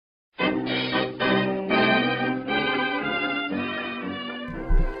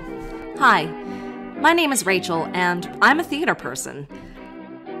Hi, my name is Rachel, and I'm a theater person.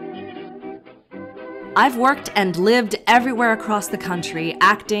 I've worked and lived everywhere across the country,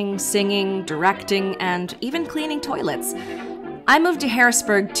 acting, singing, directing, and even cleaning toilets. I moved to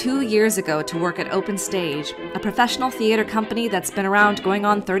Harrisburg 2 years ago to work at Open Stage, a professional theater company that's been around going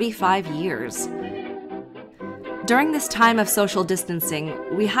on 35 years. During this time of social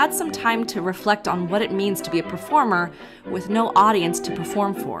distancing, we had some time to reflect on what it means to be a performer with no audience to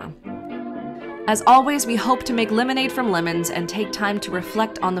perform for. As always, we hope to make lemonade from lemons and take time to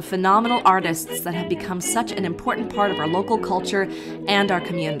reflect on the phenomenal artists that have become such an important part of our local culture and our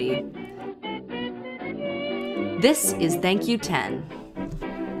community. This is Thank You 10.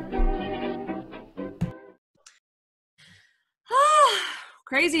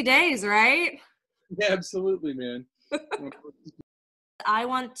 Crazy days, right? Yeah, absolutely, man. I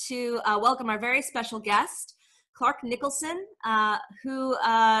want to welcome our very special guest, Clark Nicholson, who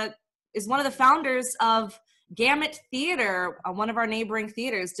is one of the founders of Gamut Theater, one of our neighboring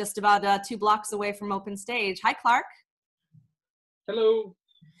theaters, just about 2 blocks away from Open Stage. Hi, Clark. Hello.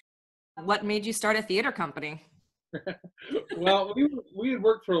 What made you start a theater company? Well, we had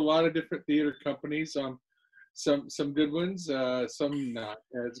worked for a lot of different theater companies. Some good ones, some not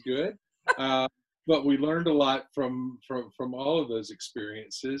as good. But we learned a lot from all of those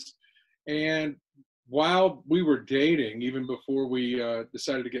experiences. And while we were dating, even before we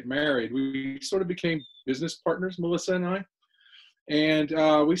decided to get married, we sort of became business partners, Melissa and I.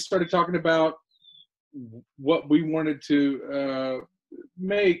 And we started talking about what we wanted to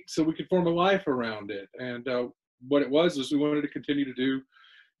make so we could form a life around it. And what it was we wanted to continue to do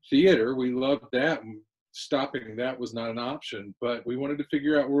theater. We loved that. And stopping that was not an option, but we wanted to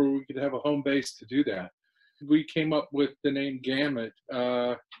figure out where we could have a home base to do that. We came up with the name Gamut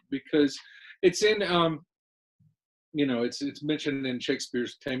because it's in, it's mentioned in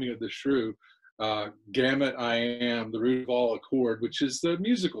Shakespeare's Taming of the Shrew. Gamut I am, the root of all accord, which is the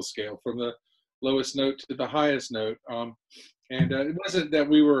musical scale from the lowest note to the highest note. And it wasn't that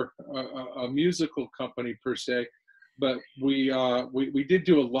we were a musical company per se, but we did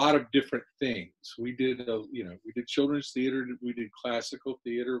do a lot of different things. We did we did children's theater, we did classical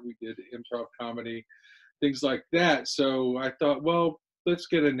theater, we did improv comedy, things like that. So I thought, well, let's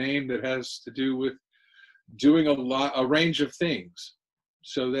get a name that has to do with doing a range of things.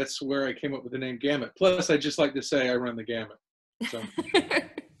 So that's where I came up with the name Gamut. Plus, I just like to say I run the gamut. So.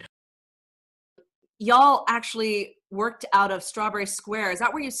 Y'all actually worked out of Strawberry Square. Is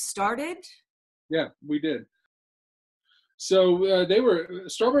that where you started? Yeah, we did. So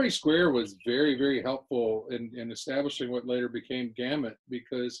Strawberry Square was very, very helpful in establishing what later became Gamut,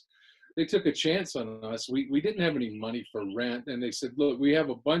 because they took a chance on us. We didn't have any money for rent, and they said, look, we have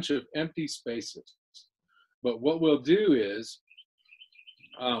a bunch of empty spaces, but what we'll do is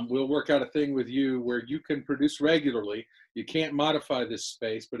we'll work out a thing with you where you can produce regularly. You can't modify this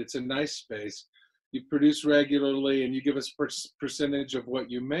space, but it's a nice space. You produce regularly, and you give us a percentage of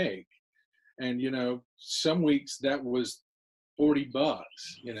what you make. And, some weeks that was $40,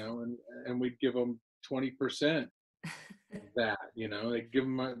 and we'd give them 20% of that, they'd give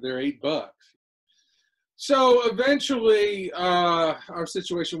them their $8. So eventually our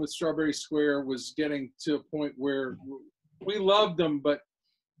situation with Strawberry Square was getting to a point where we loved them, but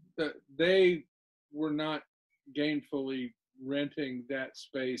they were not gainfully renting that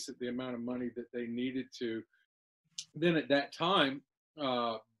space at the amount of money that they needed to. Then at that time,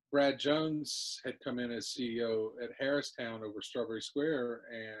 Brad Jones had come in as CEO at Harristown over Strawberry Square,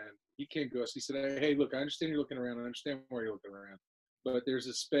 and he came to us. He said, hey, look, I understand you're looking around. I understand why you're looking around. But there's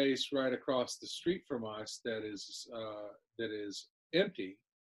a space right across the street from us that is empty,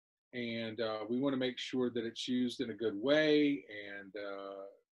 and we want to make sure that it's used in a good way, and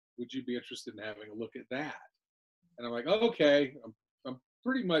would you be interested in having a look at that? And I'm like, okay, I'm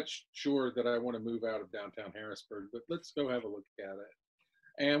pretty much sure that I want to move out of downtown Harrisburg, but let's go have a look at it.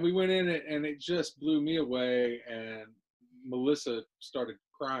 And we went in it, and it just blew me away. And Melissa started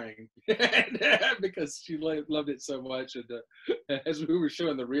crying because she loved it so much. And as we were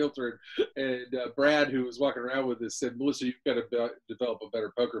showing the realtor, and Brad, who was walking around with us, said, Melissa, you've got to develop a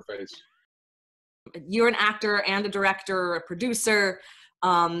better poker face. You're an actor and a director, a producer.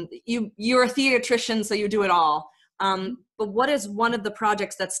 You're a theatrician, so you do it all. But what is one of the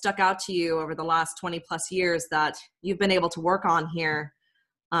projects that stuck out to you over the last 20 plus years that you've been able to work on here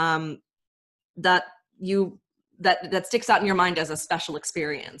that sticks out in your mind as a special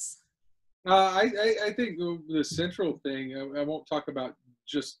experience? I think the central thing, I won't talk about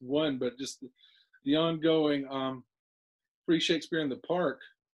just one, but just the ongoing Free Shakespeare in the Park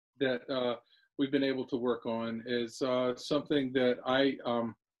that we've been able to work on is something that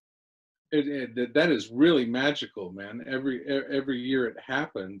That is really magical, man. Every year it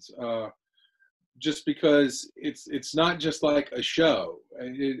happens. Just because it's not just like a show.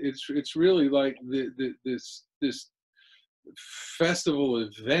 It's really like this festival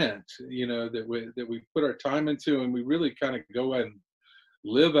event, that we put our time into, and we really kind of go and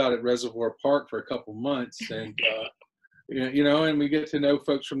live out at Reservoir Park for a couple months, and and we get to know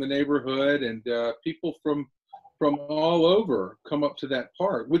folks from the neighborhood, and people from all over come up to that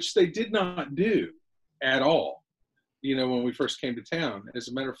park, which they did not do at all, when we first came to town. As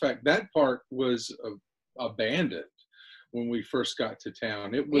a matter of fact, that park was abandoned when we first got to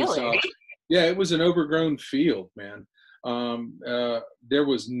town. It was, Really? yeah, it was an overgrown field, man. There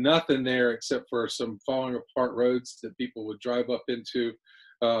was nothing there except for some falling apart roads that people would drive up into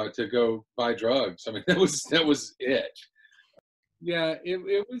to go buy drugs. I mean, that was it. Yeah,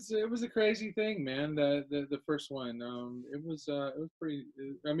 it was a crazy thing, man. The first one, it was pretty.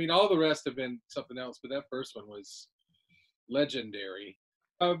 I mean, all the rest have been something else, but that first one was legendary.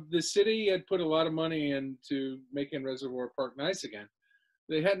 The city had put a lot of money into making Reservoir Park nice again.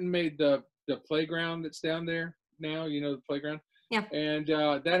 They hadn't made the playground that's down there now, the playground. Yeah. And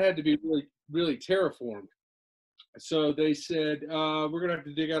that had to be really, really terraformed. So they said, we're going to have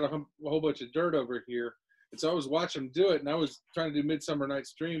to dig out a whole bunch of dirt over here. And so I was watching them do it, and I was trying to do Midsummer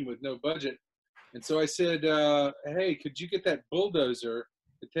Night's Dream with no budget. And so I said, hey, could you get that bulldozer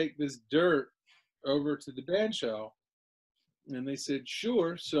to take this dirt over to the band shell? And they said,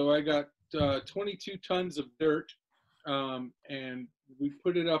 sure. So I got 22 tons of dirt, and we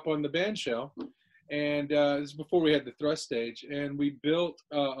put it up on the band shell. And this is before we had the thrust stage, and we built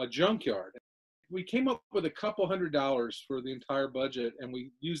a junkyard. We came up with $200 for the entire budget, and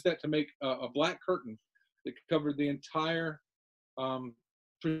we used that to make a black curtain that covered the entire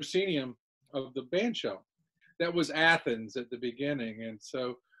proscenium of the band shell. That was Athens at the beginning. And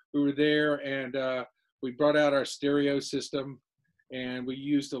so we were there, and we brought out our stereo system, and we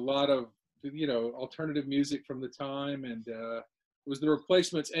used a lot of, alternative music from the time. And it was the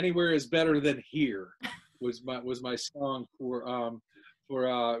Replacements' "Anywhere Is Better Than Here" was my song for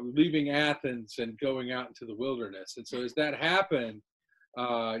leaving Athens and going out into the wilderness. And so as that happened,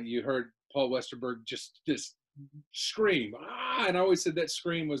 you heard Paul Westerberg just scream, ah! And I always said that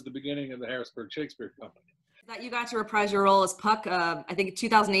scream was the beginning of the Harrisburg Shakespeare Company. That you got to reprise your role as Puck, I think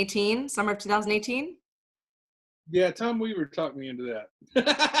 2018, summer of 2018? Yeah, Tom Weaver talked me into that.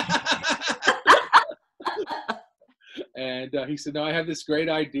 And he said, no, I have this great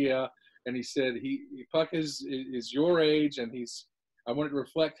idea. And he said, Puck is your age, and I wanted to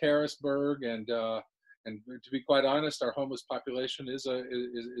reflect Harrisburg, and to be quite honest, our homeless population is a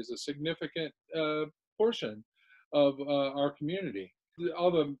significant portion of our community.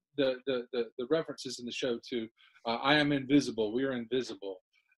 All the references in the show to "I am invisible, we are invisible,"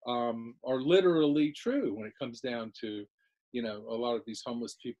 are literally true when it comes down to a lot of these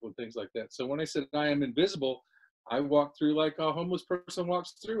homeless people and things like that. So when I said I am invisible, I walk through like a homeless person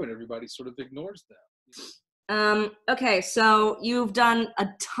walks through, and everybody sort of ignores them. Okay, so you've done a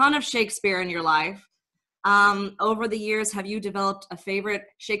ton of Shakespeare in your life. Over the years, have you developed a favorite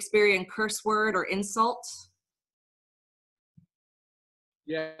Shakespearean curse word or insult?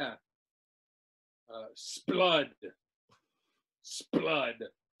 Yeah. Splud. Splud.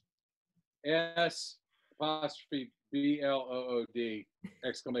 S apostrophe BLOOD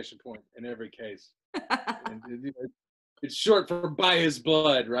exclamation point in every case. And, it's short for "by his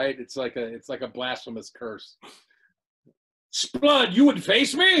blood," right? It's like a blasphemous curse. Splud, you would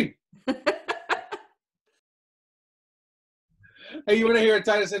face me? Hey, you want to hear a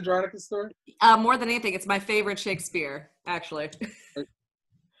Titus Andronicus story? More than anything, it's my favorite Shakespeare, actually.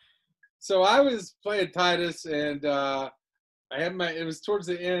 So I was playing Titus, and it was towards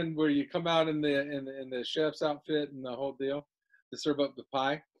the end where you come out in the chef's outfit and the whole deal to serve up the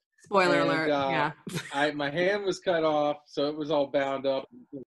pie. Spoiler alert, yeah. My hand was cut off, so it was all bound up.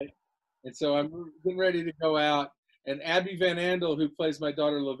 And so I'm getting ready to go out, and Abby Van Andel, who plays my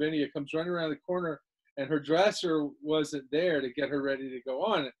daughter Lavinia, comes running around the corner, and her dresser wasn't there to get her ready to go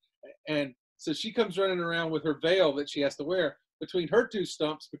on. And so she comes running around with her veil that she has to wear between her two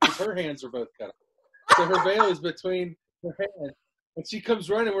stumps because her hands are both cut off. So her veil is between her hands. And she comes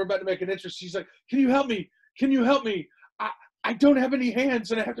running. We're about to make an entrance. She's like, can you help me? Can you help me? I don't have any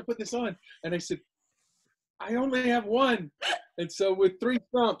hands, and I have to put this on. And I said, I only have one. And so with three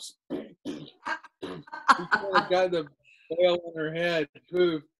stumps, we kind of got the veil on her head,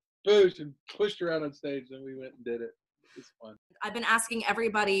 and pushed her out on stage, and we went and did it. It was fun. I've been asking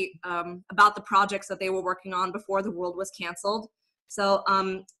everybody about the projects that they were working on before the world was canceled. So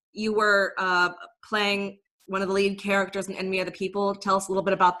you were playing one of the lead characters in Enemy of the People. Tell us a little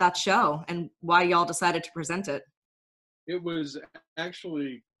bit about that show and why y'all decided to present it. It was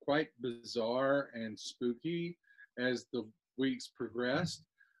actually quite bizarre and spooky as the weeks progressed,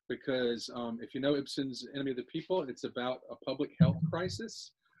 because if you know Ibsen's Enemy of the People, it's about a public health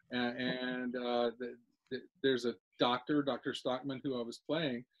crisis. And there's a doctor, Dr. Stockman, who I was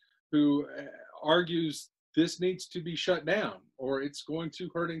playing, who argues this needs to be shut down or it's going to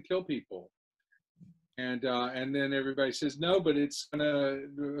hurt and kill people. And then everybody says, no, but it's going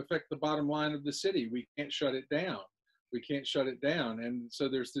to affect the bottom line of the city. We can't shut it down. We can't shut it down. And so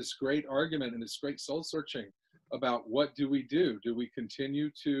there's this great argument and this great soul searching about what do we do? Do we continue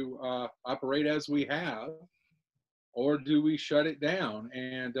to operate as we have, or do we shut it down?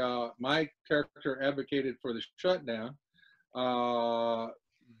 And my character advocated for the shutdown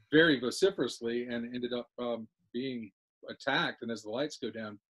very vociferously, and ended up being attacked, and as the lights go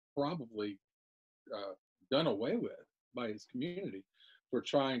down, probably done away with by his community for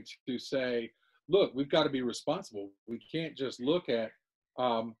trying to say, look, we've got to be responsible. We can't just look at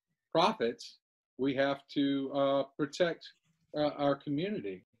profits. We have to protect our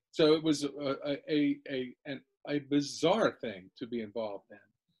community. So it was a bizarre thing to be involved in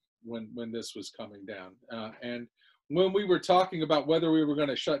when this was coming down. And when we were talking about whether we were going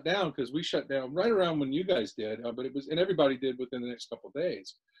to shut down, because we shut down right around when you guys did, but it was, and everybody did within the next couple of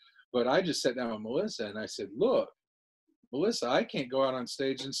days. But I just sat down with Melissa and I said, look, Melissa, I can't go out on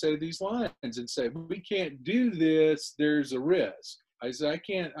stage and say these lines and say, we can't do this, there's a risk. I said,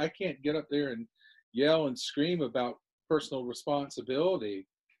 I can't get up there and yell and scream about personal responsibility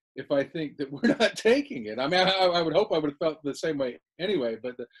if I think that we're not taking it. I mean, I would hope I would have felt the same way anyway,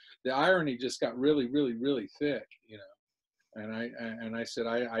 but the irony just got really, really, really thick, you know. And I said,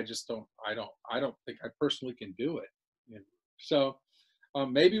 I just don't think I personally can do it. You know? So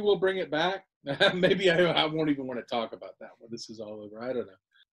maybe we'll bring it back. Maybe I won't even want to talk about that when this is all over. I don't know.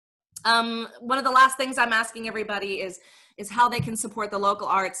 One of the last things I'm asking everybody is how they can support the local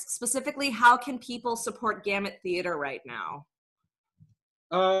arts. Specifically, how can people support Gamut Theater right now?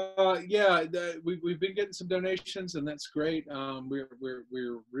 Yeah, we've been getting some donations, and that's great. We're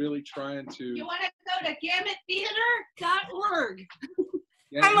really trying to. You want to go to gamuttheater.org.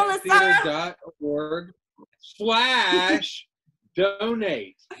 Gamuttheater.org /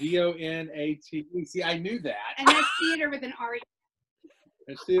 donate. DONATE. See, I knew that. And that's theater with an R.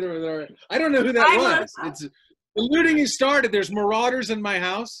 It's theater with an R. I don't know who that was. It's the looting has started. There's marauders in my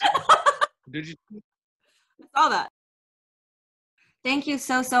house. Did you? I saw that. Thank you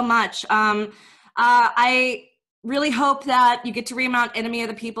so much. I really hope that you get to remount Enemy of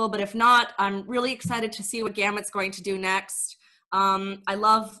the People, but if not, I'm really excited to see what Gamut's going to do next. I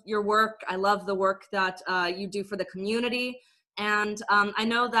love your work. I love the work that you do for the community. And I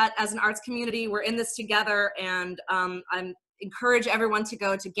know that as an arts community, we're in this together, and I encourage everyone to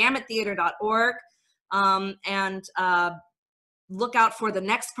go to gamuttheater.org and look out for the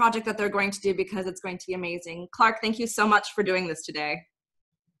next project that they're going to do, because it's going to be amazing. Clark, thank you so much for doing this today.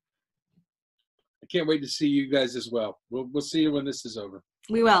 I can't wait to see you guys as well. We'll see you when this is over.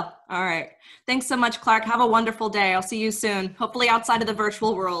 We will. All right. Thanks so much, Clark. Have a wonderful day. I'll see you soon, hopefully outside of the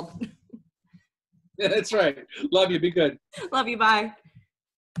virtual world. Yeah, that's right. Love you. Be good. Love you. Bye.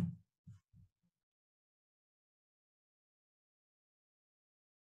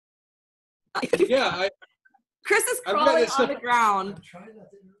 Yeah, Chris is crawling on the ground.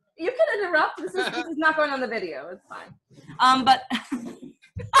 You can interrupt. This is not going on the video. It's fine. But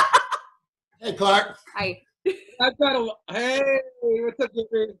hey, Clark. Hi. I've got a. Hey, what's up,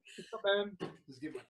 Jeffrey? What's up, man?